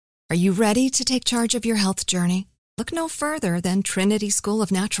Are you ready to take charge of your health journey? Look no further than Trinity School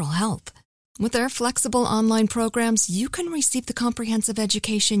of Natural Health. With their flexible online programs, you can receive the comprehensive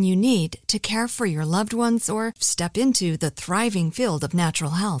education you need to care for your loved ones or step into the thriving field of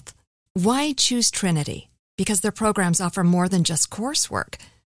natural health. Why choose Trinity? Because their programs offer more than just coursework.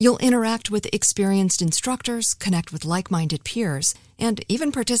 You'll interact with experienced instructors, connect with like-minded peers, and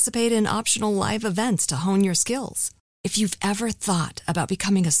even participate in optional live events to hone your skills. If you've ever thought about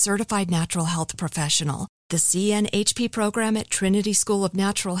becoming a certified natural health professional, the CNHP program at Trinity School of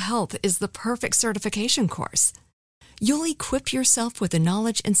Natural Health is the perfect certification course. You'll equip yourself with the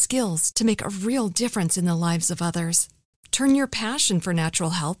knowledge and skills to make a real difference in the lives of others. Turn your passion for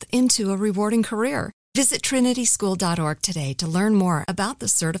natural health into a rewarding career. Visit trinityschool.org today to learn more about the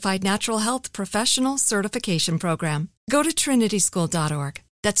Certified Natural Health Professional Certification Program. Go to trinityschool.org.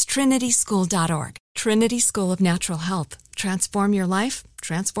 That's trinityschool.org. Trinity School of Natural Health. Transform your life,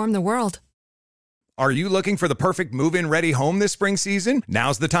 transform the world. Are you looking for the perfect move-in ready home this spring season?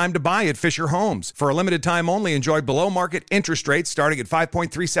 Now's the time to buy at Fisher Homes. For a limited time only, enjoy below-market interest rates starting at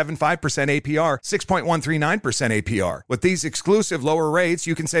 5.375% APR, 6.139% APR. With these exclusive lower rates,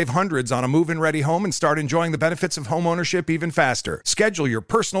 you can save hundreds on a move-in ready home and start enjoying the benefits of homeownership even faster. Schedule your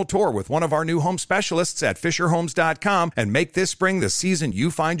personal tour with one of our new home specialists at FisherHomes.com and make this spring the season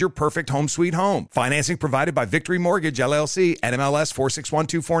you find your perfect home sweet home. Financing provided by Victory Mortgage, LLC, NMLS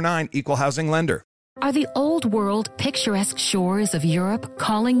 461249, Equal Housing Lender. Are the old world, picturesque shores of Europe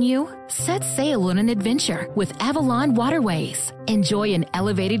calling you? Set sail on an adventure with Avalon Waterways. Enjoy an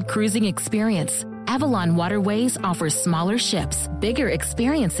elevated cruising experience. Avalon Waterways offers smaller ships, bigger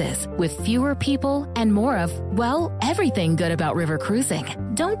experiences, with fewer people and more of, well, everything good about river cruising.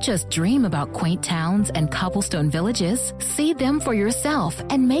 Don't just dream about quaint towns and cobblestone villages. See them for yourself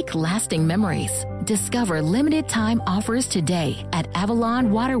and make lasting memories. Discover limited time offers today at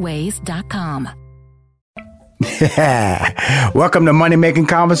avalonwaterways.com. Welcome to Money Making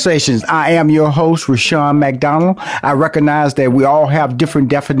Conversations. I am your host, Rushion McDonald. I recognize that we all have different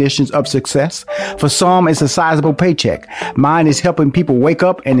definitions of success. For some, it's a sizable paycheck. Mine is helping people wake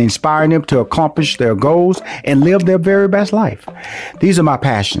up and inspiring them to accomplish their goals and live their very best life. These are my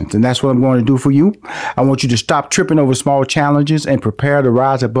passions, and that's what I'm going to do for you. I want you to stop tripping over small challenges and prepare to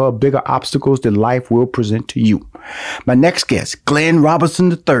rise above bigger obstacles that life will present to you. My next guest, Glenn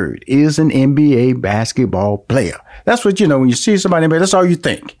Robinson III, is an NBA basketball player. That's what, when you see somebody in NBA, that's all you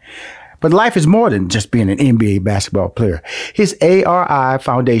think. But life is more than just being an NBA basketball player. His ARI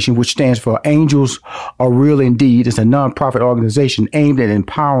Foundation, which stands for Angels Are Real Indeed, is a nonprofit organization aimed at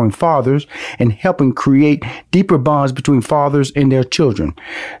empowering fathers and helping create deeper bonds between fathers and their children.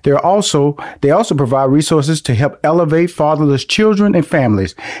 They also provide resources to help elevate fatherless children and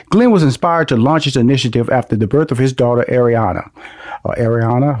families. Glenn was inspired to launch his initiative after the birth of his daughter, Ariana,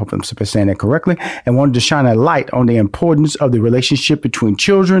 I hope I'm saying that correctly, and wanted to shine a light on the importance of the relationship between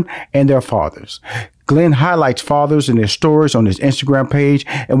children and their fathers. Glenn highlights fathers and their stories on his Instagram page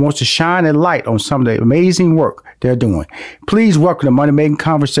and wants to shine a light on some of the amazing work they're doing. Please welcome to Money Making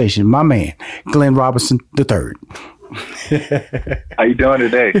Conversation, my man, Glenn Robinson III. How you doing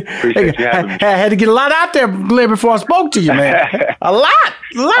today? Appreciate you having me. I had to get a lot out there, Glenn, before I spoke to you, man. A lot.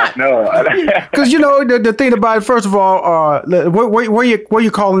 No, because the thing about it. First of all, where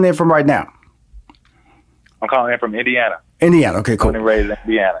you calling in from right now? I'm calling in from Indiana. Indiana, okay, cool. Born and raised in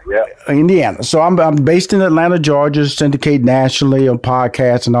Indiana, yeah. Indiana. So I'm based in Atlanta, Georgia, syndicate nationally on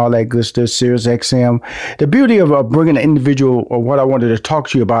podcasts and all that good stuff, Sirius XM. The beauty of bringing an individual, or what I wanted to talk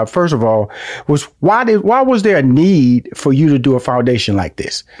to you about, first of all, was why was there a need for you to do a foundation like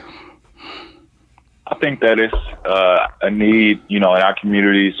this? I think that it's a need, in our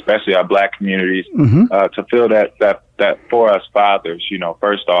communities, especially our Black communities, to fill that for us fathers,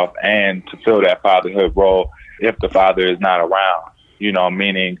 first off, and to fill that fatherhood role if the father is not around,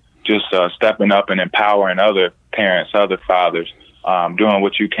 meaning just stepping up and empowering other parents, other fathers, doing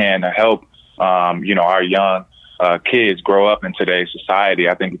what you can to help, our young kids grow up in today's society.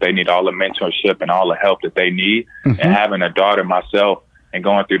 I think they need all the mentorship and all the help that they need. And having a daughter myself and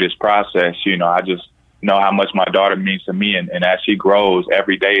going through this process, I just know how much my daughter means to me. And as she grows,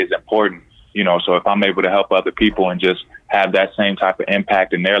 every day is important, so if I'm able to help other people and just have that same type of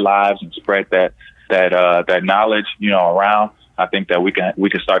impact in their lives and spread that knowledge, around, I think that we can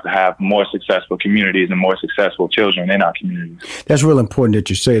start to have more successful communities and more successful children in our communities. That's real important that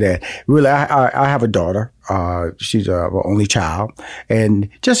you say that. Really, I have a daughter. She's our only child, and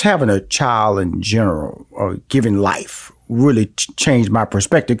just having a child in general, giving life, really changed my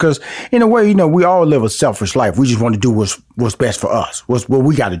perspective. Because in a way, we all live a selfish life. We just want to do what's best for us, what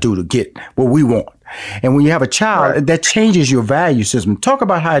we got to do to get what we want. And when you have a child, that changes your value system. Talk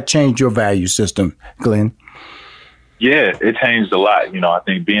about how it changed your value system, Glenn. Yeah, it changed a lot. I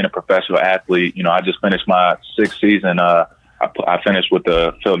think being a professional athlete, I just finished my 6th season. I finished with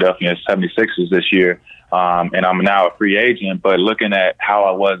the Philadelphia 76ers this year, and I'm now a free agent. But looking at how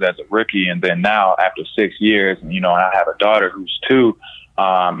I was as a rookie, and then now after 6 years, and, I have a daughter who's 2,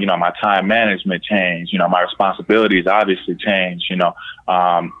 my time management changed. My responsibilities obviously changed.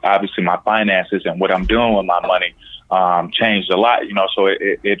 Obviously my finances and what I'm doing with my money changed a lot. So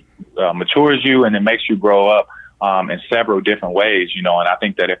it matures you and it makes you grow up in several different ways. And I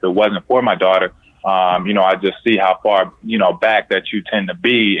think that if it wasn't for my daughter, I just see how far, back that you tend to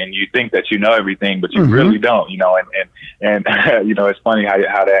be, and you think that you know everything, but you really don't, and it's funny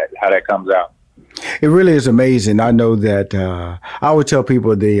how that comes out. It really is amazing. I know that I would tell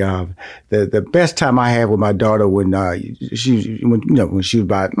people the best time I had with my daughter when she was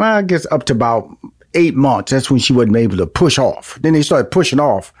about, I guess, up to about 8 months. That's when she wasn't able to push off. Then they started pushing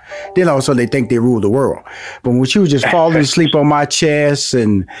off. Then all of a sudden they think they rule the world. But when she was just falling asleep on my chest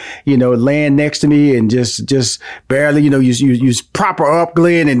and, laying next to me and just barely, you prop her up,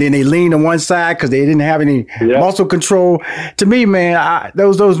 Glenn, and then they lean on one side because they didn't have any muscle control. To me, man,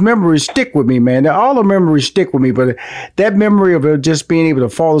 those memories stick with me, man. All the memories stick with me. But that memory of just being able to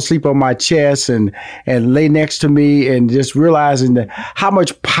fall asleep on my chest and lay next to me and just realizing that how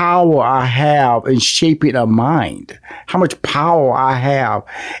much power I have in shaping a mind, how much power I have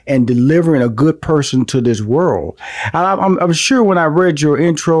in delivering a good person to this world. I'm sure when I read your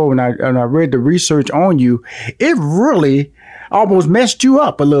intro and I read the research on you, it really almost messed you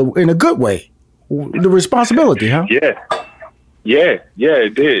up a little in a good way. The responsibility, huh? Yeah,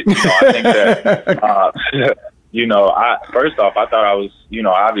 it did. I think that, first off, I thought I was,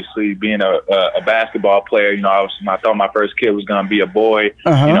 obviously being a basketball player, I thought my first kid was going to be a boy,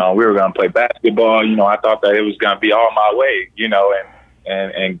 we were going to play basketball, I thought that it was going to be all my way,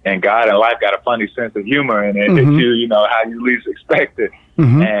 and God and life got a funny sense of humor and it hits you, how you least expect it.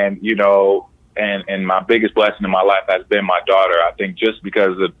 And, and my biggest blessing in my life has been my daughter. I think just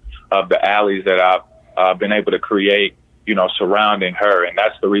because of the alleys that I've been able to create, surrounding her. And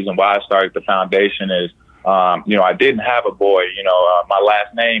that's the reason why I started the foundation is, I didn't have a boy, my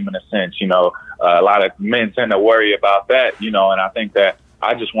last name in a sense, a lot of men tend to worry about that, and I think that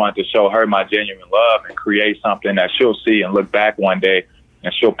I just wanted to show her my genuine love and create something that she'll see and look back one day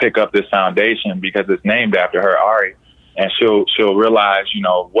and she'll pick up this foundation because it's named after her, Ari, and she'll realize,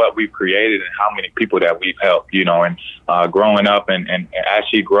 what we've created and how many people that we've helped, and growing up and as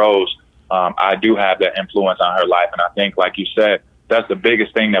she grows, I do have that influence on her life. And I think, like you said, that's the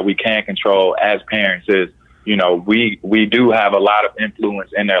biggest thing that we can control as parents is, we do have a lot of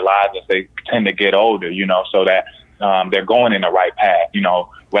influence in their lives as they tend to get older, so that they're going in the right path,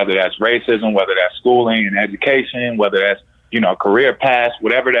 whether that's racism, whether that's schooling and education, whether that's, career paths,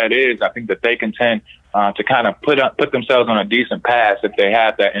 whatever that is. I think that they can tend to kind of put themselves on a decent path if they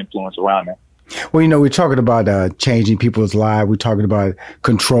have that influence around them. Well, we're talking about changing people's lives. We're talking about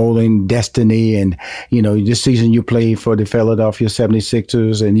controlling destiny. And, this season you played for the Philadelphia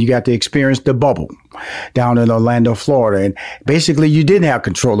 76ers and you got to experience the bubble down in Orlando, Florida. And basically you didn't have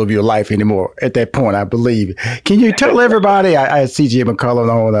control of your life anymore at that point, I believe. Can you tell everybody, I had CJ McCollum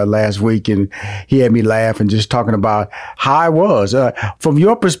on last week and he had me laughing just talking about how I was. From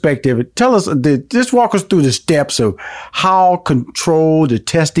your perspective, tell us, just walk us through the steps of how control the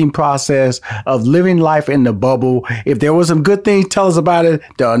testing process of living life in the bubble. If there were some good things, tell us about it.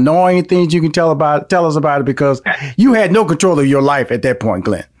 The annoying things you can tell us about it, because you had no control of your life at that point,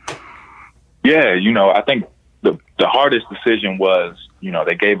 Glenn. Yeah, I think the hardest decision was,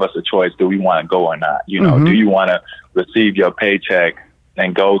 they gave us a choice. Do we want to go or not? Do you want to receive your paycheck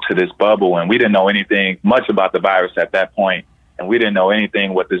and go to this bubble? And we didn't know anything much about the virus at that point, and we didn't know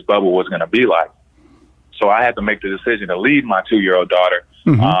anything what this bubble was going to be like. So I had to make the decision to leave my 2-year-old daughter,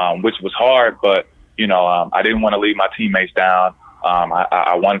 which was hard, but, I didn't want to leave my teammates down.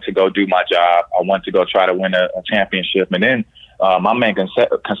 I wanted to go do my job. I wanted to go try to win a championship. And then my main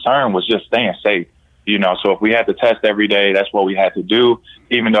concern was just staying safe, so if we had to test every day, that's what we had to do,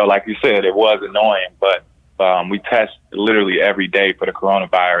 even though, like you said, it was annoying. But we test literally every day for the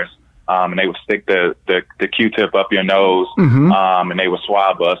coronavirus. And they would stick the Q-tip up your nose, and they would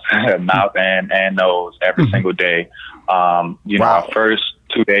swab us mouth and nose every single day. Wow. Our first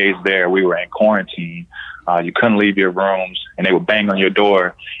 2 days there, we were in quarantine. You couldn't leave your rooms, and they would bang on your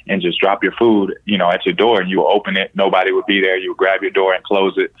door and just drop your food, at your door, and you would open it. Nobody would be there. You would grab your door and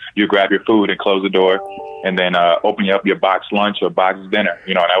close it. You would grab your food and close the door, and then open up your box lunch or box dinner.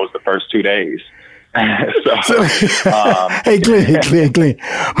 And that was the first 2 days. Hey, Glenn.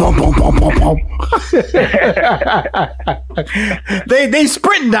 Boom, boom, boom, boom, boom. they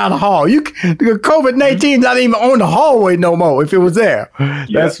sprinting down the hall. COVID-19 not even on the hallway no more. If it was there,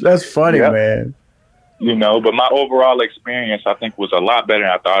 that's funny, man. You know, but my overall experience, I think, was a lot better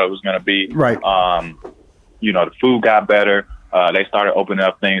than I thought it was going to be. Right. You know, the food got better. They started opening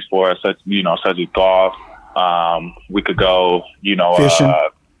up things for us, such as golf. We could go, fishing.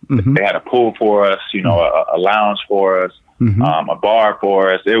 They had a pool for us, a lounge for us, a bar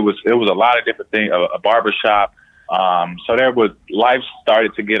for us. It was a lot of different things, a barber shop. So life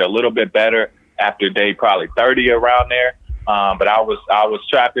started to get a little bit better after day probably 30 around there. But I was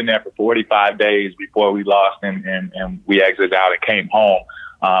trapped in there for 45 days before we lost and we exited out and came home.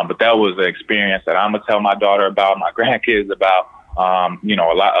 But that was an experience that I'm gonna tell my daughter about, my grandkids about. A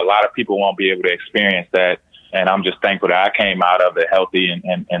lot of people won't be able to experience that. And I'm just thankful that I came out of it healthy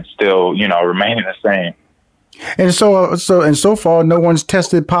and still, remaining the same. And so far, no one's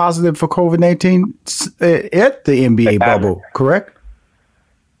tested positive for COVID-19 at the NBA bubble, correct?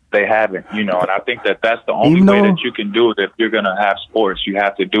 They haven't, and I think that's the only way that you can do it. If you're going to have sports, you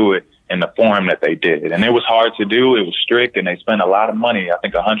have to do it in the form that they did. And it was hard to do. It was strict, and they spent a lot of money, I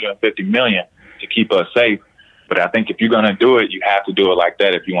think $150 million to keep us safe. But I think if you're going to do it, you have to do it like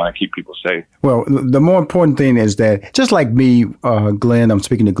that if you want to keep people safe. Well, the more important thing is that, just like me, Glenn, I'm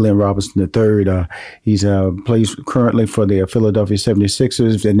speaking to Glenn Robinson III. He's plays currently for the Philadelphia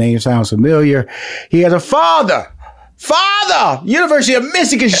 76ers. The name sounds familiar. He has a father, University of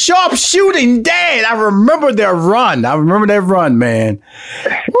Michigan sharpshooting dad. I remember that run, man.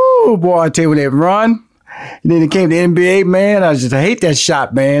 Woo, boy, I tell you, when they run. And then it came to the NBA, man. I hate that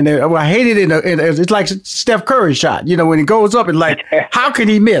shot, man. I hate it it's like Steph Curry shot. When it goes up, it's like, how could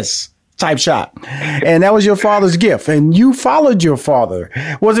he miss? Type shot. And that was your father's gift. And you followed your father.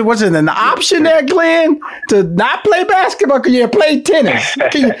 Was it an option there, Glenn, to not play basketball? Could you have played tennis?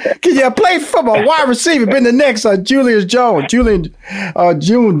 Can you have played football? Wide receiver, been the next Julius Jones, June.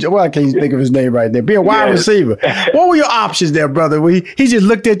 Well, I can't think of his name right there. Be a wide receiver. What were your options there, brother? He just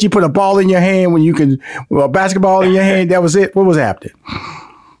looked at you, put a ball in your hand when you can, a basketball in your hand. That was it. What was happening?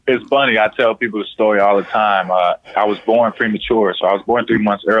 It's funny. I tell people the story all the time. I was born premature, so I was born 3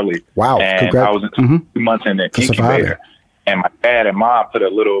 months early. Wow! And congrats. I was 2 months in the incubator. And my dad and mom put a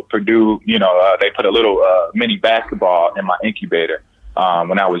little Purdue, they put a little mini basketball in my incubator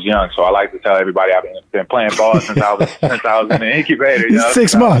when I was young. So I like to tell everybody I've been playing ball since I was in the incubator.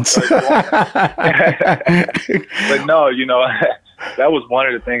 6 months. But no, that was one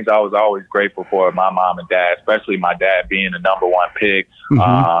of the things I was always grateful for, my mom and dad, especially my dad being the number one pick, in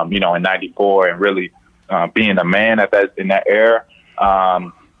 '94, and really being a man in that era.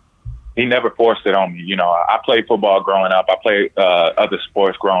 He never forced it on me. I played football growing up. I played other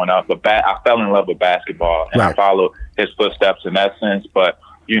sports growing up, but I fell in love with basketball, and I followed his footsteps in that sense. But,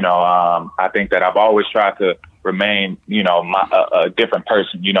 I think that I've always tried to remain, a different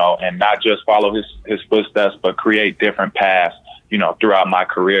person, and not just follow his footsteps, but create different paths, throughout my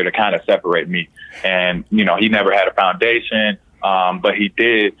career to kind of separate me. And, he never had a foundation, but he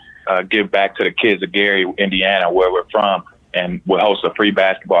did give back to the kids of Gary, Indiana, where we're from, and we'll host a free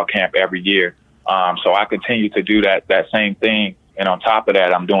basketball camp every year. So I continue to do that same thing. And on top of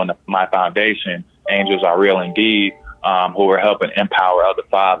that, I'm doing my foundation, Angels Are Real Indeed, who are helping empower other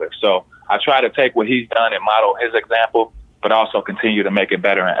fathers. So I try to take what he's done and model his example, but also continue to make it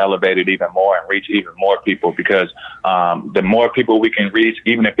better and elevate it even more and reach even more people, because the more people we can reach,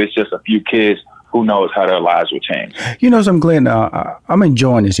 even if it's just a few kids, who knows how their lives will change. Something, Glenn, I'm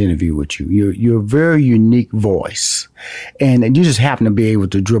enjoying this interview with you. You're a very unique voice, and you just happen to be able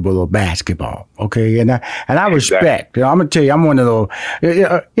to dribble a basketball, okay? And I respect. I'm going to tell you, I'm one of those,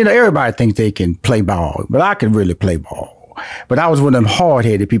 everybody thinks they can play ball, but I can really play ball. But I was one of them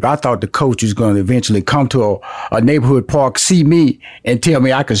hard-headed people. I thought the coach was going to eventually come to a neighborhood park, see me, and tell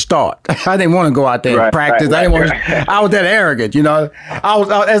me I could start. I didn't want to go out there and practice. I was that arrogant, I was,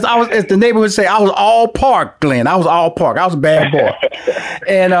 as the neighborhood say, I was all park, Glenn. I was all park. I was a bad boy.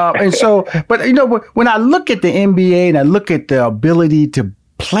 and so, but when I look at the NBA and I look at the ability to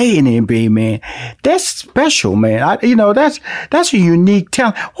play in the NBA, man, that's special, man. That's a unique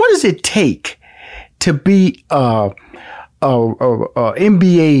talent. What does it take to be a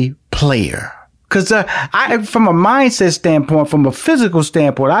NBA player? Because from a mindset standpoint, from a physical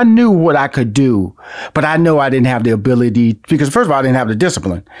standpoint, I knew what I could do, but I know I didn't have the ability, because first of all, I didn't have the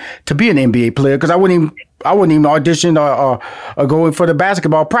discipline to be an NBA player, because I wouldn't even audition or go in for the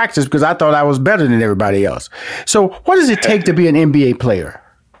basketball practice, because I thought I was better than everybody else. So what does it take to be an NBA player?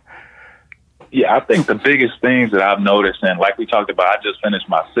 Yeah, I think the biggest things that I've noticed, and like we talked about, I just finished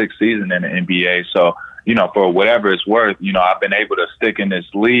my 6th season in the NBA. So, for whatever it's worth, I've been able to stick in this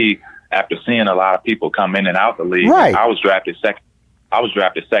league after seeing a lot of people come in and out the league. Right. I was drafted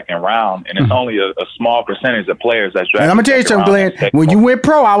second round, and it's only a small percentage of players that's drafted. And I'm gonna tell you something, Glenn. When you went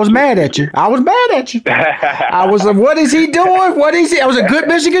pro, I was mad at you. I was like, what is he doing? I was a good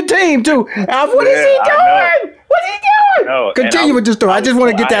Michigan team too. What is he doing? What is he doing? No, continue with the story. I just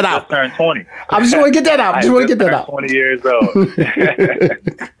want to get that out. I just turned 20. I just want to get that out. I just want to get that out. 20 years old.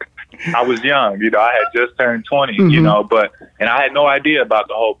 I was young, I had just turned 20, and I had no idea about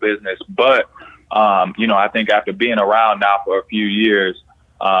the whole business. But, I think after being around now for a few years,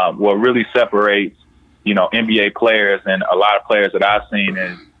 what really separates, NBA players and a lot of players that I've seen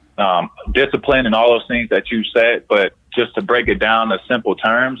is discipline and all those things that you said. But just to break it down to simple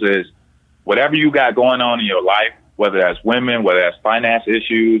terms is whatever you got going on in your life, whether that's women, whether that's finance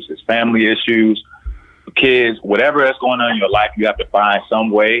issues, it's family issues, kids, whatever that's going on in your life, you have to find some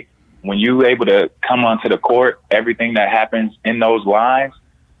way. When you're able to come onto the court, everything that happens in those lines,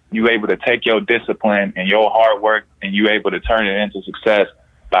 you're able to take your discipline and your hard work and you're able to turn it into success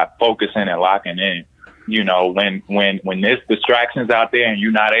by focusing and locking in. When there's distractions out there and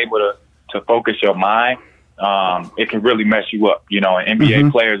you're not able to focus your mind, it can really mess you up. And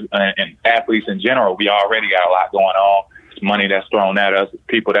NBA players and athletes in general, we already got a lot going on. It's money that's thrown at us, it's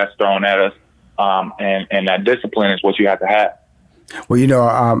people that's thrown at us, and that discipline is what you have to have.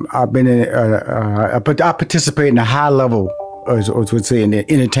 Well, I've been I participate in a high level, as would say, in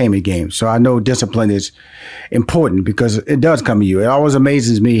the entertainment game. So I know discipline is important because it does come to you. It always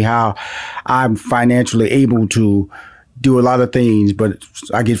amazes me how I'm financially able to do a lot of things, but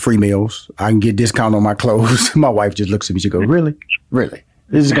I get free meals. I can get discount on my clothes. My wife just looks at me. She goes, "Really? Really?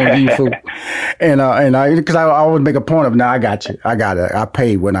 This is gonna give you food?" And because I always make a point of, now I got you. I got it. I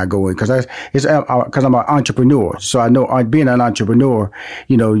pay when I go in because I'm an entrepreneur. So I know being an entrepreneur,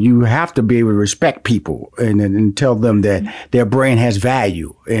 you have to be able to respect people and tell them that their brand has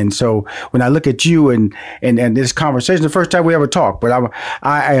value. And so when I look at you and this conversation, the first time we ever talked, but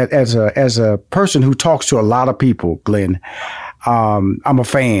I as a person who talks to a lot of people, Glenn, I'm a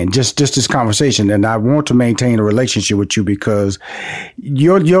fan, just this conversation, and I want to maintain a relationship with you because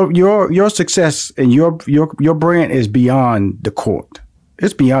your success and your brand is beyond the court.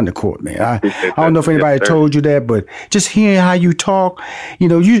 It's beyond the court, man. I don't know if anybody told you that, but just hearing how you talk,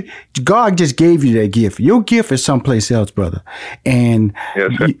 God just gave you that gift. Your gift is someplace else, brother. And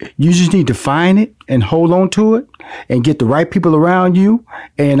you just need to find it and hold on to it and get the right people around you.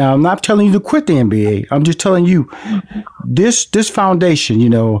 And I'm not telling you to quit the NBA. I'm just telling you this foundation,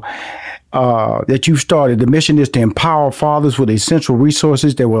 that you've started. The mission is to empower fathers with essential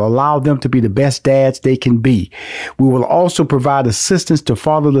resources that will allow them to be the best dads they can be. We will also provide assistance to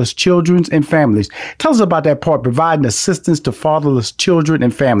fatherless children and families. Tell us about that part, providing assistance to fatherless children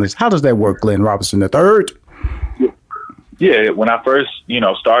and families. How does that work, Glenn Robinson III? Yeah, when I first,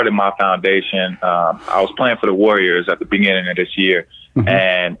 started my foundation, I was playing for the Warriors at the beginning of this year. Mm-hmm.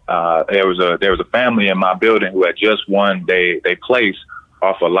 And there was a family in my building who had just won they place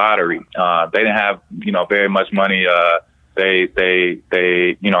off a lottery. They didn't have, very much money.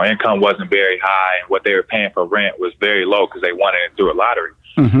 Income wasn't very high, and what they were paying for rent was very low because they won it through a lottery.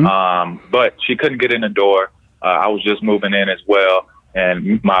 Mm-hmm. But she couldn't get in the door. I was just moving in as well.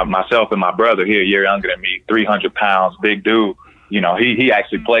 And myself and my brother here, a year younger than me, 300 pounds, big dude. He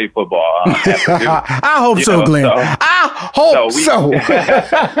actually played football. I hope so, Glenn. I hope so.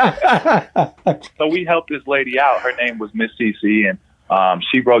 So we helped this lady out. Her name was Miss Cece, and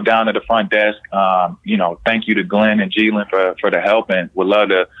she wrote down at the front desk, thank you to Glenn and Jeelan for the help, and would love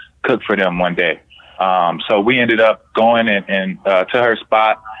to cook for them one day. So we ended up going and to her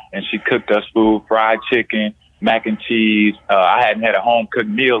spot, and she cooked us food, fried chicken, mac and cheese. I hadn't had a home cooked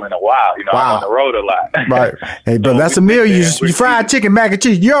meal in a while. Wow. I'm on the road a lot. Right. Hey, but that's a meal. You fried chicken, mac and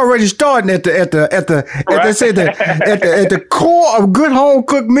cheese. You're already starting at the core of good home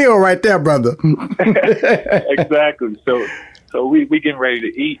cooked meal right there, brother. Exactly. So we getting ready to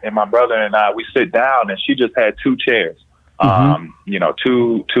eat, and my brother and I, we sit down, and she just had 2 chairs.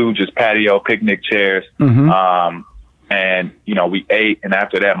 Two just patio picnic chairs. Mm-hmm. And, we ate. And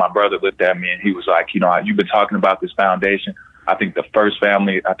after that, my brother looked at me and he was like, you've been talking about this foundation. I think the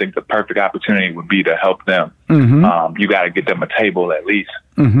perfect opportunity would be to help them. Mm-hmm. You got to get them a table at least.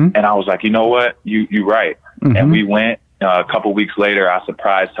 Mm-hmm. And I was like, you know what? You're right. Mm-hmm. And we went. A couple weeks later, I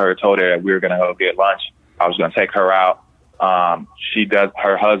surprised her, told her that we were going to go get lunch. I was going to take her out.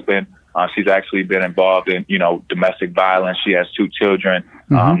 Her husband, she's actually been involved in, domestic violence. She has 2 children,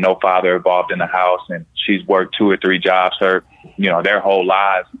 no father involved in the house, and she's worked 2 or 3 jobs their whole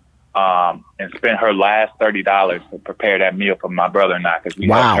lives. and spent her last $30 to prepare that meal for my brother and I, because we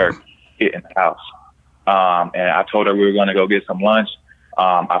helped her get in the house. And I told her we were going to go get some lunch.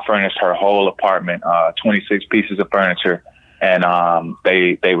 I furnished her whole apartment, 26 pieces of furniture, and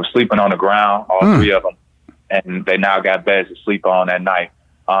they were sleeping on the ground, all three of them, and they now got beds to sleep on at night.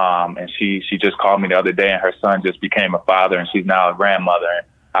 And she just called me the other day, and her son just became a father, and she's now a grandmother. And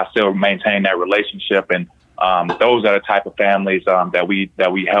I still maintain that relationship, and those are the type of families that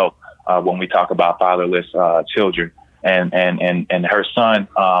we help when we talk about fatherless children. And her son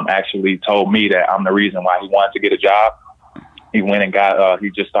actually told me that I'm the reason why he wanted to get a job. He went and he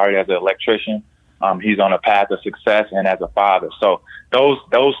just started as an electrician. He's on a path of success and as a father. So those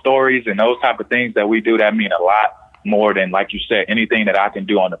stories and those type of things that we do, that mean a lot more than, like you said, anything that I can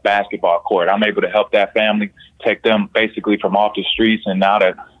do on the basketball court. I'm able to help that family, take them basically from off the streets, and now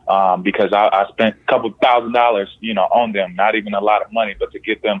that because I spent a couple $1,000s, on them, not even a lot of money, but to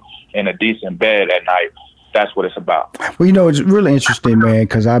get them in a decent bed at night. That's what it's about. Well, it's really interesting, man,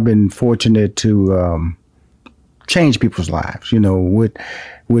 because I've been fortunate to change people's lives, with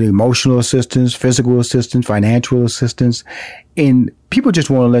emotional assistance, physical assistance, financial assistance. And people just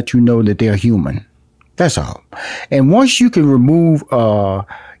want to let you know that they're human. That's all. And once you can remove, a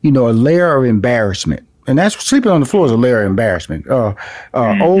layer of embarrassment, and that's sleeping on the floor is a layer of embarrassment.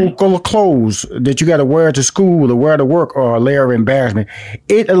 Old clothes that you got to wear to school or wear to work are a layer of embarrassment.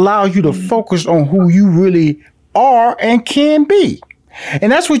 It allows you to focus on who you really are and can be.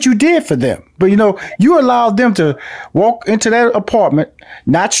 And that's what you did for them. But, you allowed them to walk into that apartment,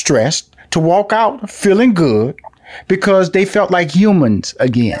 not stressed, to walk out feeling good, because they felt like humans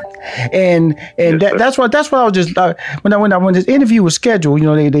again. And that's what I was just when this interview was scheduled,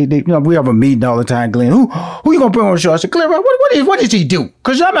 they we have a meeting all the time, Glenn. Who you gonna bring on the show? I said, Glenn, what does he do?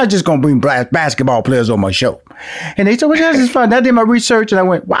 Because I'm not just gonna bring basketball players on my show. And they said, well, this is fun. I did my research and I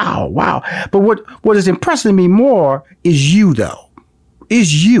went, wow. But what is impressing me more is you, though.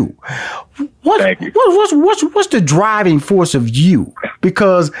 Is you. What's the driving force of you?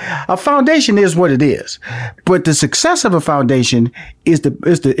 Because a foundation is what it is, but the success of a foundation is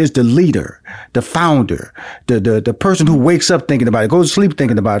the leader, the founder, the person who wakes up thinking about it, goes to sleep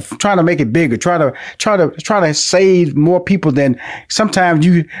thinking about it, trying to make it bigger, try to save more people than sometimes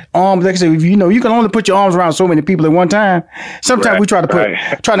you like I said, you can only put your arms around so many people at one time. Sometimes we try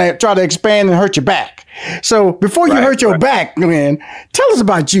to expand and hurt your back. So before you hurt your back, man, tell us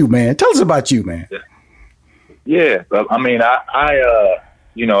about you, man. Yeah. I mean, I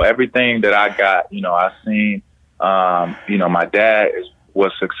everything that I got, I've seen, my dad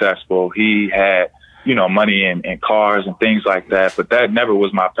was successful. He had, money and cars and things like that, but that never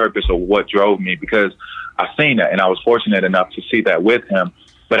was my purpose or what drove me, because I seen that and I was fortunate enough to see that with him.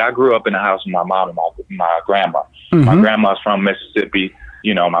 But I grew up in a house with my mom and my grandma. Mm-hmm. My grandma's from Mississippi.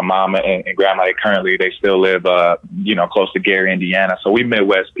 My mom and grandma, they still live, close to Gary, Indiana. So we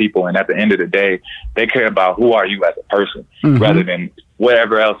Midwest people. And at the end of the day, they care about who are you as a person, rather than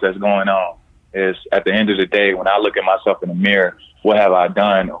whatever else that's going on. Is at the end of the day, when I look at myself in the mirror, what have I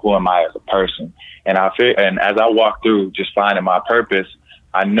done? Who am I as a person? And and as I walk through just finding my purpose,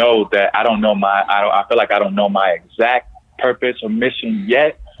 I know that I feel like I don't know my exact purpose or mission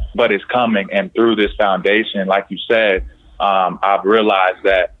yet, but it's coming. And through this foundation, like you said, I've realized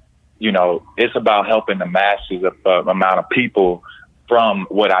that, it's about helping the masses of amount of people from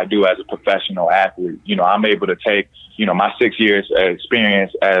what I do as a professional athlete. I'm able to take, my 6 years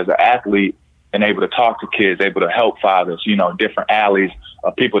experience as an athlete and able to talk to kids, able to help fathers, different alleys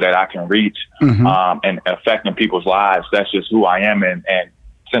of people that I can reach, and affecting people's lives. That's just who I am. And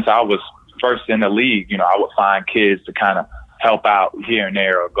since I was first in the league, I would find kids to kind of help out here and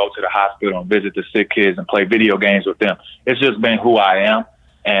there, or go to the hospital and visit the sick kids and play video games with them. It's just been who I am.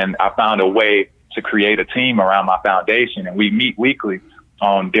 And I found a way to create a team around my foundation. And we meet weekly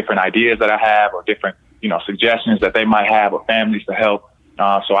on different ideas that I have, or different, suggestions that they might have, or families to help.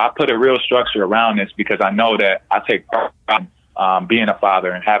 So I put a real structure around this, because I know that I take pride in being a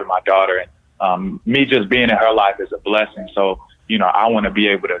father and having my daughter, and me just being in her life is a blessing. So, I want to be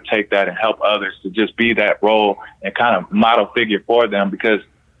able to take that and help others to just be that role and kind of model figure for them, because,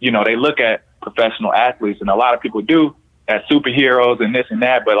 they look at professional athletes, and a lot of people do, as superheroes and this and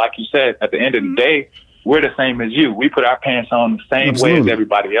that. But like you said, at the end of the day, we're the same as you. We put our pants on the same way as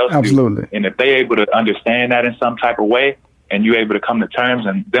everybody else do. And if they're able to understand that in some type of way, and you able to come to terms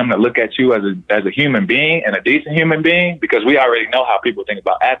and them to look at you as a human being and a decent human being, because we already know how people think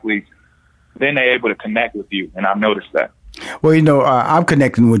about athletes, then they're able to connect with you. And I've noticed that. Well, I'm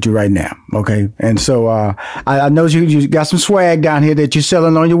connecting with you right now, okay? And so I know you got some swag down here that you're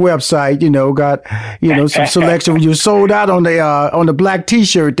selling on your website. Got some selection. You sold out on the black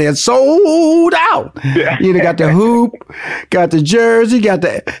T-shirt there, sold out. Got the hoop, got the jersey, got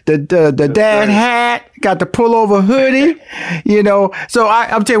the dad hat, got the pullover hoodie. So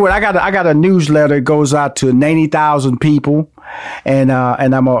I'm telling you what, I got a newsletter that goes out to 90,000 people. And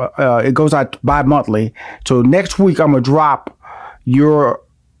it goes out bi-monthly. So next week I'm gonna drop your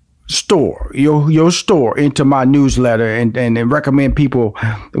store, your store into my newsletter and recommend people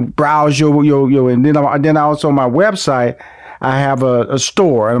browse your and then also on my website I have a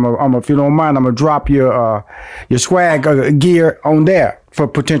store, and I'm if you don't mind, I'm gonna drop your swag gear on there for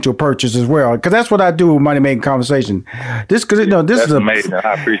potential purchase as well, because that's what I do with Money Making Conversation. This is amazing.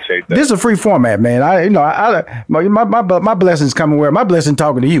 I appreciate that. This is a free format, man. My blessings coming where my blessing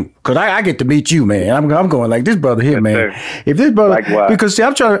talking to you, because I get to meet you, man. I'm going like this brother here, man. Sir. If this brother, Likewise. because see,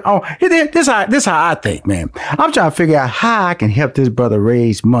 I'm trying to. This how I think, man. I'm trying to figure out how I can help this brother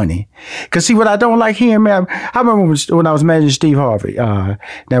raise money. Because see, what I don't like hearing, man. I remember when I was managing Steve Harvey. He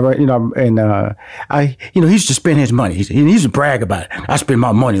used to spend his money. He used to brag about it. I spend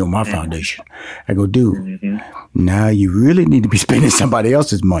my money on my foundation. I go, dude, now you really need to be spending somebody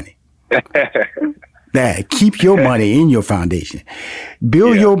else's money. Keep your money in your foundation.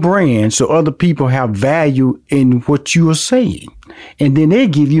 Build your brand so other people have value in what you are saying. And then they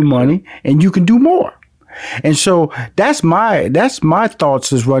give you money and you can do more. And so that's my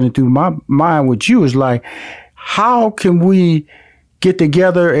thoughts is running through my mind with you is like, how can we get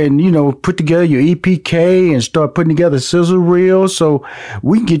together and, put together your EPK and start putting together sizzle reels so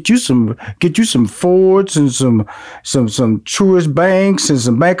we can get you some Fords and some Truist Banks and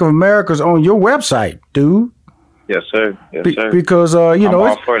some Bank of Americas on your website, dude. Yes, sir. Sir. Because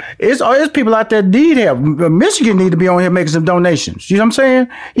it's people out there need help. Michigan need to be on here making some donations. You know what I'm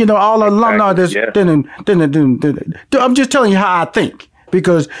saying? All the alumni that's I'm just telling you how I think.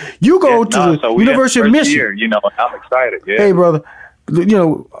 Because you go to the University of Michigan. I'm excited. Yeah. Hey, brother. I'm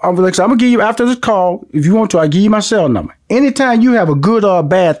gonna give you after this call. If you want to, I give you my cell number. Anytime you have a good or a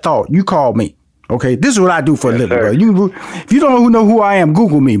bad thought, you call me. Okay, this is what I do for a living, brother. If you don't know who I am,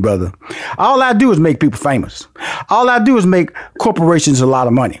 Google me, brother. All I do is make people famous. All I do is make corporations a lot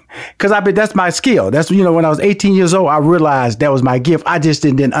of money. Because that's my skill. That's when I was 18 years old, I realized that was my gift. I just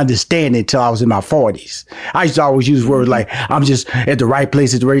didn't understand it until I was in my 40s. I used to always use words like I'm just at the right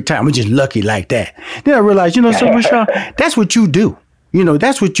place at the right time. I'm just lucky like that. Then I realized, Rashawn, that's what you do.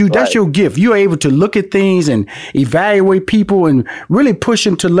 That's your gift. You're able to look at things and evaluate people and really push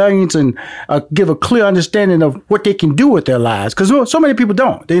them to lanes and give a clear understanding of what they can do with their lives. Because so many people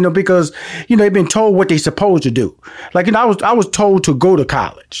don't, because, they've been told what they're supposed to do. Like, I was told to go to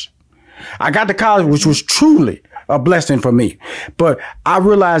college. I got to college, which was truly a blessing for me. But I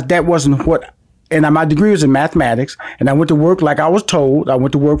realized that wasn't what. And my degree was in mathematics, and I went to work like I was told. I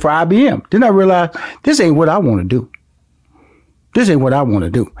went to work for IBM. Then I realized this ain't what I want to do. This ain't what I want to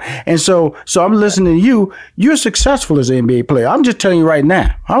do. And so I'm listening to you. You're successful as an NBA player. I'm just telling you right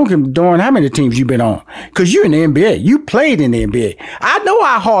now. I don't give a darn how many teams you've been on. Because you're in the NBA. You played in the NBA. I know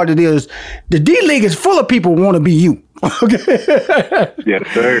how hard it is. The D-League is full of people who want to be you. Okay. Yes,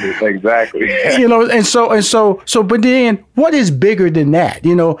 sir. Exactly. But then what is bigger than that?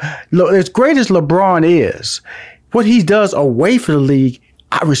 As great as LeBron is, what he does away from the league,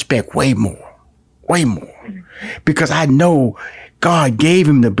 I respect way more. Way more. Because I know God gave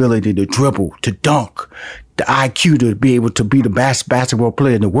him the ability to dribble, to dunk, the IQ to be able to be the best basketball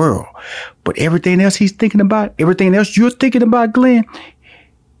player in the world. But everything else he's thinking about, everything else you're thinking about, Glenn,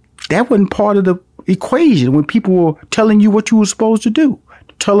 that wasn't part of the equation when people were telling you what you were supposed to do,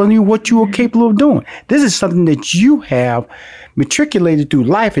 telling you what you were capable of doing. This is something that you have matriculated through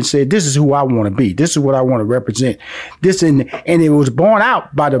life and said, this is who I want to be. This is what I want to represent. And it was born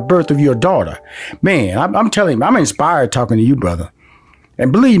out by the birth of your daughter. Man, I'm telling you, I'm inspired talking to you, brother.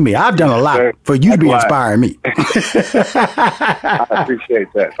 And believe me, I've done a lot for you to be inspiring me. I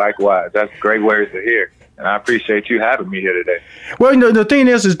appreciate that. Likewise. That's great words to hear. And I appreciate you having me here today. Well, the thing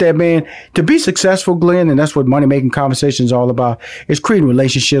is that, man, to be successful, Glenn, and that's what Money Making Conversation is all about, is creating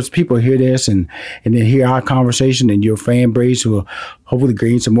relationships. People hear this and then hear our conversation and your fan base who will hopefully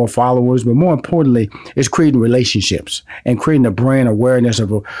gain some more followers. But more importantly, it's creating relationships and creating a brand awareness of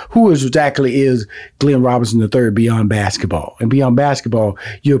who exactly is Glenn Robinson III beyond basketball. And beyond basketball,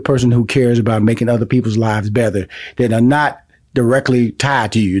 you're a person who cares about making other people's lives better that are not directly tied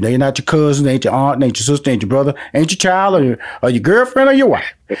to you. They're not your cousin, they ain't your aunt, they ain't your sister, ain't your brother, ain't your child, or your girlfriend, or your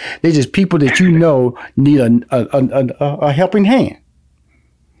wife. They're just people that need a helping hand.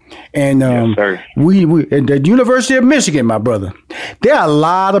 And we at the University of Michigan, my brother, there are a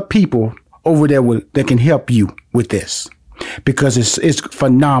lot of people over there that can help you with this, because it's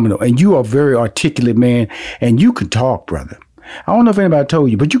phenomenal. And you are a very articulate man, and you can talk, brother. I don't know if anybody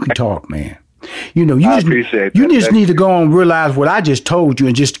told you, but you can talk, man. You know, you just need to go and realize what I just told you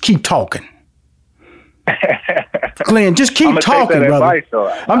and just keep talking. Glenn, just keep talking, brother.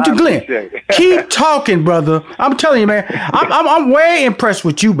 Glenn, keep talking, brother. I'm telling you, man. I'm way impressed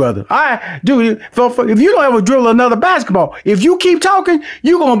with you, brother. Dude, if you don't ever dribble another basketball, if you keep talking,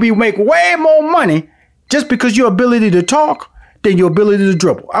 you're gonna make way more money just because your ability to talk than your ability to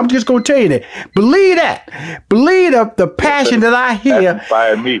dribble. I'm just gonna tell you that. Believe that. Believe the passion that I hear. That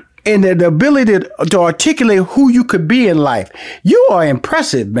inspired me. And the ability to articulate who you could be in life. You are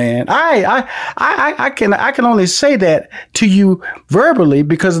impressive, man. I can only say that to you verbally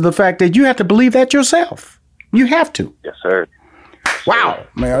because of the fact that you have to believe that yourself. You have to. Yes, sir. Wow,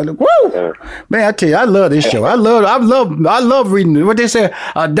 man. Woo! Yes, man, I tell you, I love this show. I love reading what they say,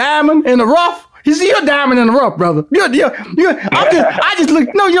 a diamond in the rough. You see, you're a diamond in the rough, brother. I just look.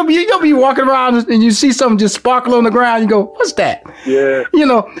 No, you'll be walking around and you see something just sparkle on the ground. You go, what's that? Yeah. You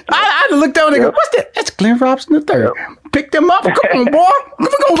know, I look down and go, what's that? That's Glenn Robinson III. Yep. Pick them up. Come on, boy. We're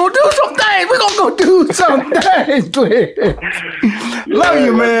gonna go do some things. We're gonna go do some things, Glenn. Love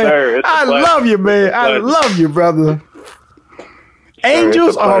you, man. I love you, man. I love you, brother.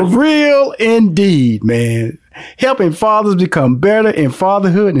 Angels are real indeed, man. Helping fathers become better in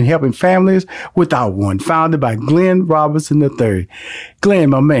fatherhood and helping families without one. Founded by Glenn Robinson III. Glenn,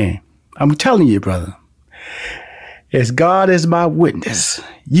 my man, I'm telling you, brother, as God is my witness,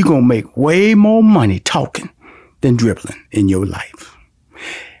 you're going to make way more money talking than dribbling in your life.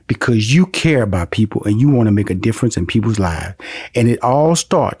 Because you care about people and you want to make a difference in people's lives. And it all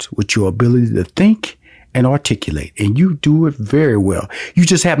starts with your ability to think and articulate. And you do it very well. You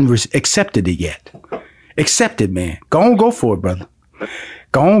just haven't accepted it yet. Accept it, man. Go for it, brother.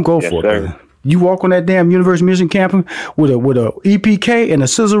 Go for it, brother. You walk on that damn University of Michigan campus with a EPK and a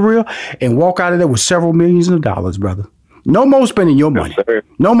scissor reel and walk out of there with several millions of dollars, brother. No more spending your money.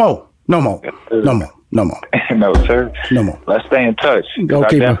 No more. No, sir. No more. Let's stay in touch.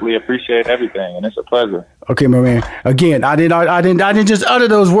 Okay, I definitely appreciate everything, and it's a pleasure. Okay, my man. Again, I didn't just utter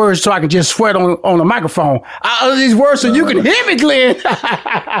those words so I could just sweat on a microphone. I utter these words so you can hear me, Glenn.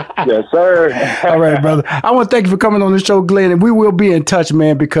 Yes, sir. All right, brother. I want to thank you for coming on the show, Glenn, and we will be in touch,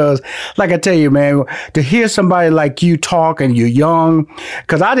 man, because like I tell you, man, to hear somebody like you talk and you're young,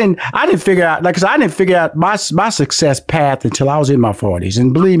 because I didn't figure out my success path until I was in my 40s.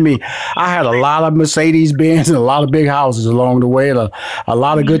 And believe me, I had a lot of Mercedes-Benz and a lot of big houses along the way, and a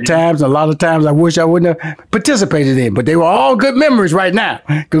lot of good times, and a lot of times I wish I wouldn't have participated in, but they were all good memories right now.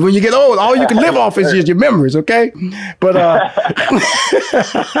 Because when you get old, all you can live off is just your memories, okay? But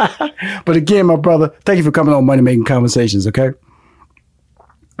but again, my brother, thank you for coming on Money Making Conversations, okay?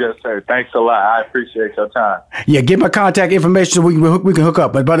 Yes, sir. Thanks a lot. I appreciate your time. Yeah, get my contact information so we can hook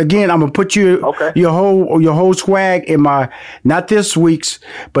up. But again, I'm gonna put your whole swag in my not this week's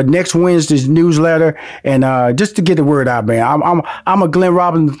but next Wednesday's newsletter, and just to get the word out, man. I'm a Glenn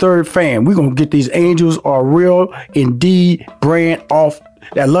Robinson III fan. We're gonna get these Angels Are Real Indeed brand off.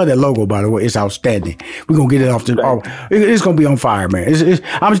 I love that logo, by the way. It's outstanding. We're going to get it off it's going to be on fire, man.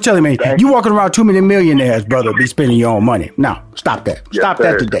 I'm just telling you, man, you walking around too many millionaires, brother, be spending your own money. No, stop that. Yes, stop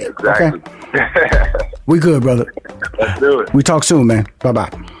sir. That today. Exactly. Okay? We good, brother. Let's do it. We talk soon, man.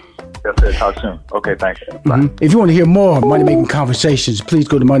 Bye-bye. Yes, sir. Talk soon. Okay, thanks. Bye. Mm-hmm. If you want to hear more Money Making Conversations, please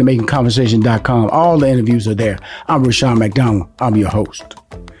go to moneymakingconversation.com. All the interviews are there. I'm Rushion McDonald. I'm your host.